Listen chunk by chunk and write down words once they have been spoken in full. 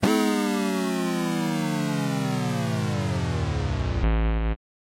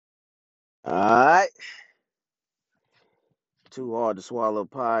Too Hard to Swallow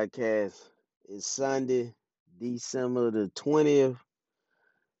podcast. It's Sunday, December the 20th,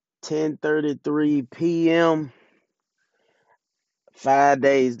 10:33 p.m. 5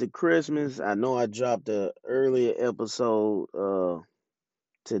 days to Christmas. I know I dropped a earlier episode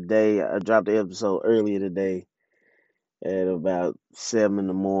today. I dropped the episode earlier today at about 7 in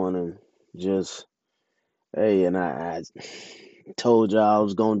the morning. Just hey, and I told y'all I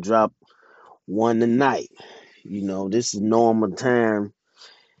was gonna drop one tonight. This is normal time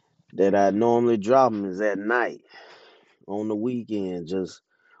that I normally drop them is at night on the weekend, just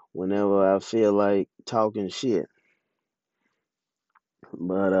whenever I feel like talking shit.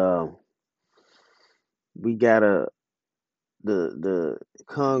 But we got the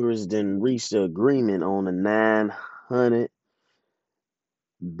Congress didn't reach the agreement on a $900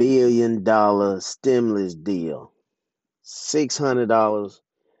 billion stimulus deal. $600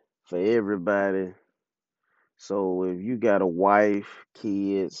 for everybody. So if you got a wife,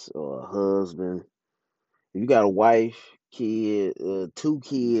 kids, or a husband, if you got a wife, kid, two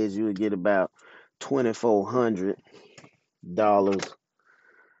kids, you would get about $2,400.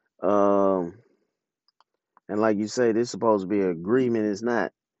 Um, and like you say, this is supposed to be an agreement. It's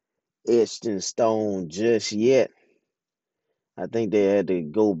not etched in stone just yet. I think they had to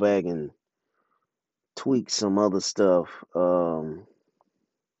go back and tweak some other stuff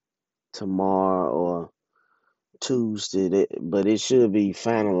tomorrow or Tuesday, but it should be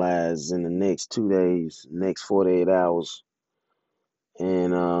finalized in the next 2 days, next 48 hours.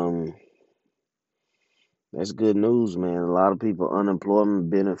 And that's good news, man. A lot of people unemployment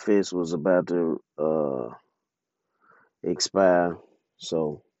benefits was about to expire,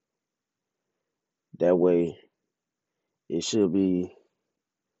 so that way it should be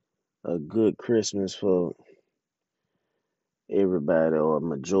a good Christmas for everybody or a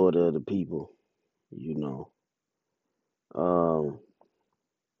majority of the people, you know. Um,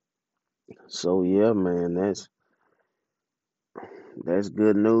 so yeah, man, that's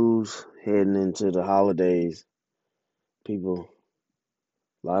good news heading into the holidays. People,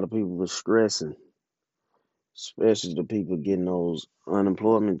 a lot of people were stressing, especially the people getting those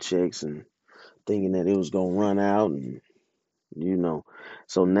unemployment checks and thinking that it was gonna run out, and you know.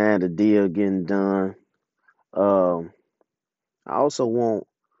 So now the deal getting done. Um, I also want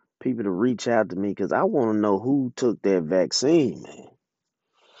people to reach out to me because I want to know who took that vaccine, man.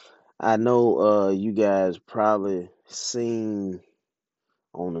 I know you guys probably seen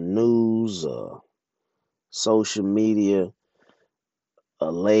on the news, social media,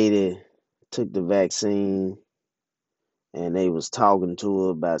 a lady took the vaccine and they was talking to her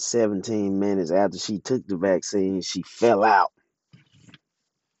about 17 minutes after she took the vaccine, she fell out.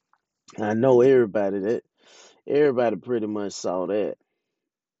 I know everybody pretty much saw that.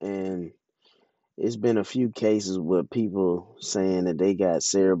 And it's been a few cases with people saying that they got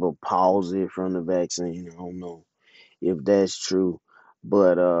cerebral palsy from the vaccine. I don't know if that's true,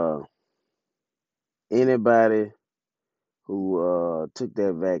 but anybody who took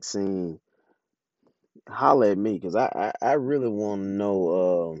that vaccine, holler at me because I really want to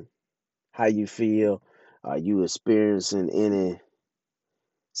know how you feel. Are you experiencing any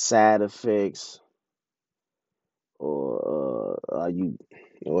side effects, or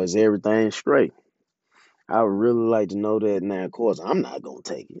is everything straight? I would really like to know that. Now, of course, I'm not gonna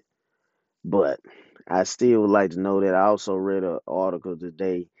take it, but I still would like to know that. I also read an article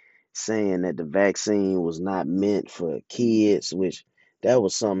today saying that the vaccine was not meant for kids, which that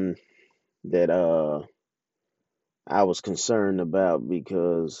was something that I was concerned about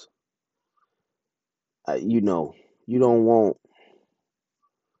because you know you don't want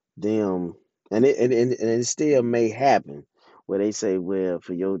them, and it still may happen where they say, well,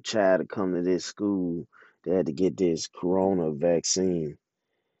 for your child to come to this school, they had to get this corona vaccine.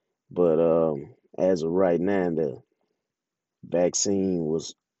 But as of right now, the vaccine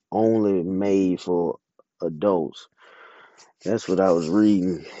was only made for adults. That's what I was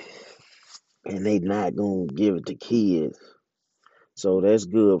reading, and they not gonna give it to kids. So that's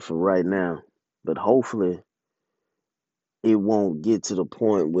good for right now. But hopefully it won't get to the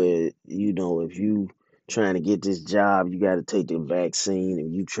point where, if you trying to get this job, you got to take the vaccine.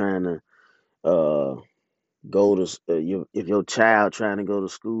 If you trying to uh go to if your child trying to go to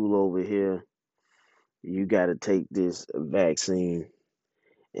school over here, you got to take this vaccine.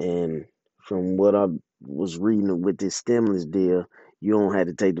 And from what I was reading with this stimulus deal, you don't have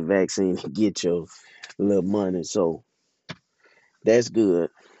to take the vaccine to get your little money. So that's good.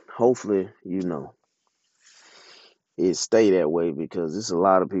 Hopefully, it stay that way because there's a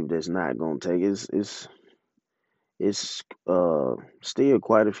lot of people that's not gonna take it. It's still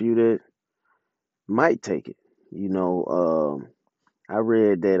quite a few that might take it. I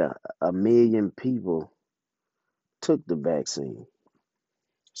read that a million people took the vaccine.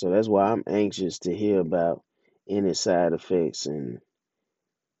 So that's why I'm anxious to hear about any side effects and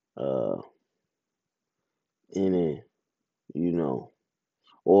uh any, you know,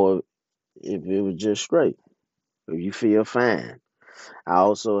 or if it was just straight, if you feel fine. I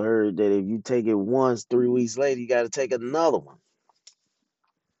also heard that if you take it once, 3 weeks later, you got to take another one.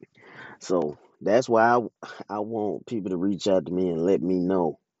 So that's why I want people to reach out to me and let me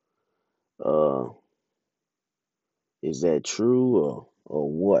know, uh, is that true or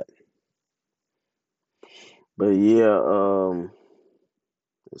what? But yeah,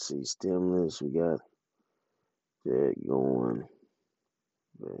 let's see, stimulus, we got that going,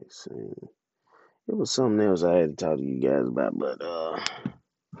 vaccine. It was something else I had to talk to you guys about, but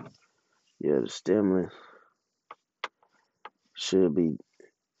yeah, the stimulus should be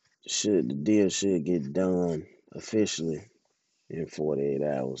should the deal should get done officially in 48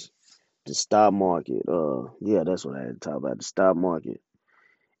 hours. The stock market, yeah, that's what I had to talk about. The stock market.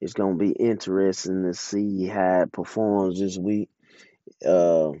 It's gonna be interesting to see how it performs this week.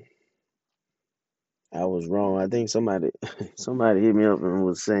 Uh, I was wrong. I think somebody somebody hit me up and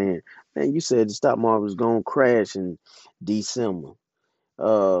was saying, "Man, you said the stock market was gonna crash in December."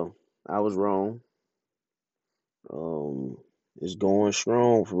 Uh, I was wrong. Um, it's going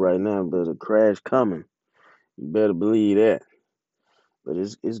strong for right now, but a crash coming. You better believe that. But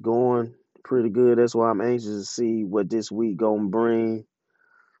it's going pretty good. That's why I'm anxious to see what this week gonna bring.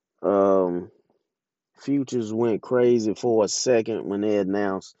 Um, Futures went crazy for a second when they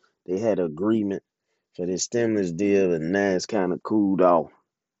announced they had an agreement for this stimulus deal, and now it's kind of cooled off.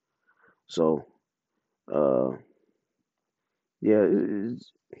 So, uh, yeah,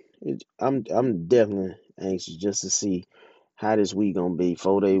 I'm definitely anxious just to see how this week gonna be,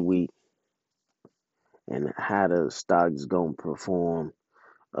 4 day week, and how the stock is gonna perform.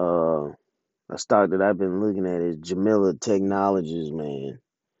 Uh, a stock that I've been looking at is Jamila Technologies, man,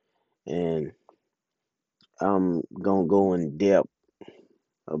 and I'm gonna go in depth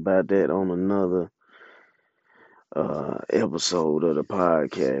about that on another episode of the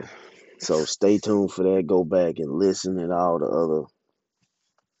podcast. So stay tuned for that. Go back and listen to all the other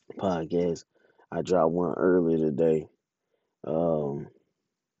podcasts. I dropped one earlier today. Um,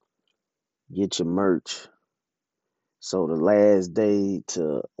 get your merch. So the last day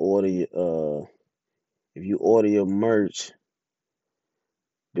to order if you order your merch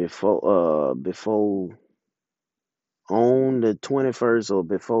before on the 21st or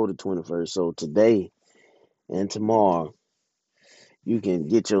before the 21st. So today and tomorrow you can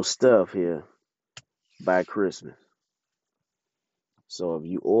get your stuff here by Christmas. So if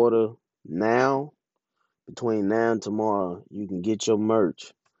you order now, between now and tomorrow, you can get your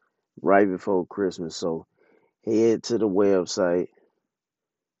merch right before Christmas. So head to the website,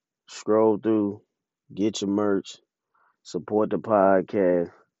 scroll through, get your merch, support the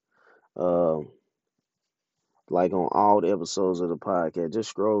podcast. Uh, like on all the episodes of the podcast, just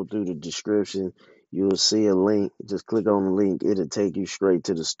scroll through the description. You'll see a link. Just click on the link. It'll take you straight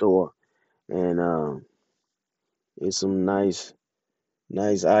to the store, and it's some nice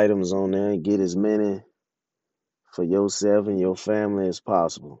items on there. Get as many for yourself and your family as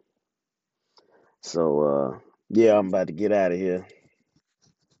possible. So yeah, I'm about to get out of here.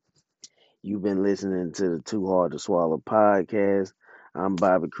 You've been listening to the Too Hard to Swallow podcast. I'm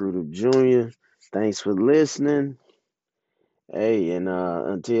Bobby Crudup Jr. Thanks for listening. Hey, and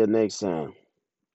until next time.